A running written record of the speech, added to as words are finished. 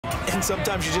running,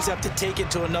 sometimes you just have to take it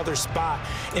to another spot.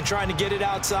 And trying to get it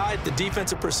outside, the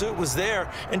defensive pursuit was there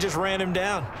and just ran him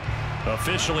down.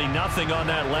 Officially nothing on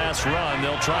that last run.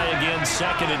 They'll try again,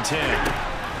 2nd and 10.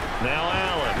 Now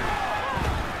Allen.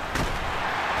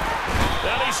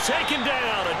 And he's taken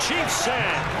down, a Chiefs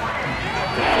sack.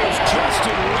 That was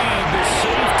Justin Reed, the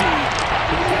safety,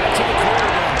 who got to the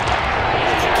quarterback.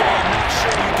 Okay, I'm not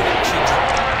sure you can actually draw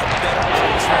a better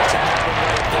pass rush than that one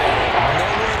right there.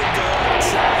 Nowhere to go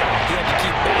outside. He had to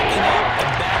keep backing up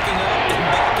and backing up and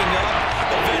backing up.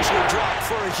 Eventually dropped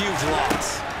for a huge loss.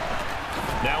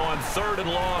 Now on 3rd and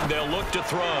long, they'll look to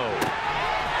throw.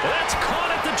 That's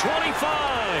caught at the 25.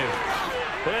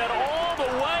 And all the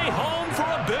way home for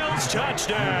a Bills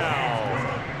touchdown.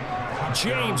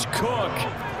 James Cook,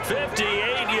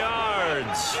 58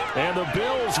 yards. and the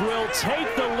Bills will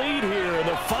take the lead here in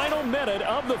the final minute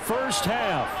of the first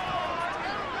half.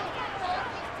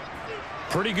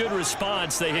 Pretty good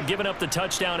response. They had given up the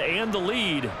touchdown and the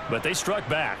lead, but they struck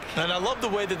back. And I love the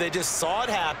way that they just saw it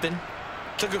happen,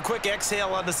 took a quick exhale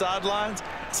on the sidelines.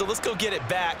 So let's go get it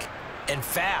back and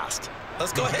fast.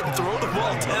 Let's go ahead and throw the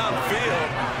ball downfield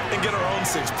and get our own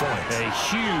 6 points. A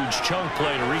huge chunk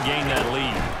play to regain that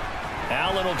lead.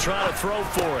 Allen will try to throw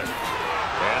for it.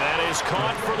 And that is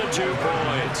caught for the 2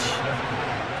 points.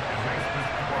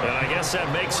 And I guess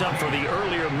that makes up for the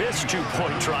earlier missed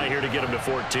 2-point try here to get him to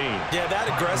 14. Yeah, that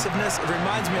aggressiveness, it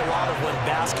reminds me a lot of when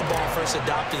basketball first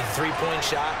adopted the 3-point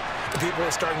shot. People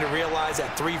were starting to realize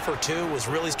that 3 for 2 was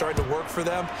really starting to work for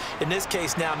them. In this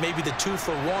case now, maybe the 2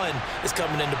 for 1 is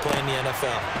coming into play in the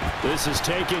NFL. This is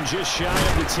taken just shy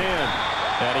of the 10,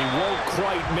 and he won't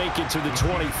quite make it to the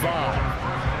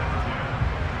 25.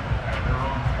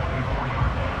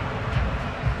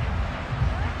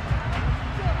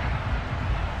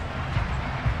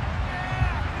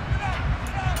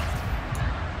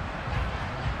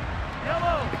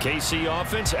 KC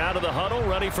offense out of the huddle,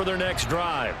 ready for their next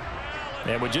drive.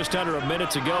 And with just under a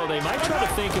minute to go, they might try to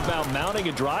think about mounting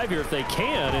a drive here if they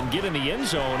can and get in the end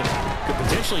zone. Could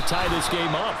potentially tie this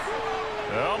game up.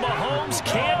 Well, Mahomes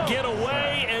can't get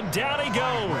away, and down he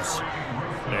goes.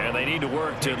 And they need to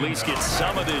work to at least get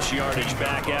some of this yardage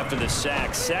back after the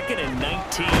sack. 2nd and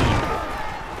 19.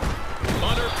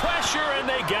 Under pressure, and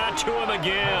they got to him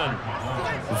again.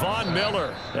 Von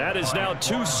Miller, that is now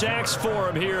 2 sacks for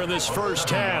him here in this first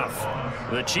half.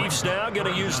 The Chiefs now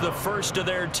going to use the first of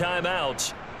their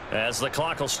timeouts as the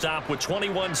clock will stop with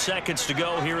 21 seconds to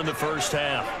go here in the first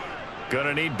half. Going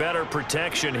to need better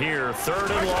protection here.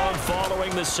 3rd and long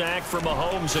following the sack from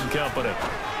Mahomes and company.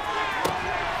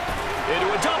 Into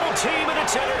a double team, and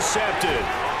it's intercepted.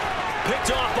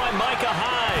 Picked off by Micah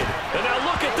Hyde. And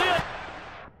now look at this.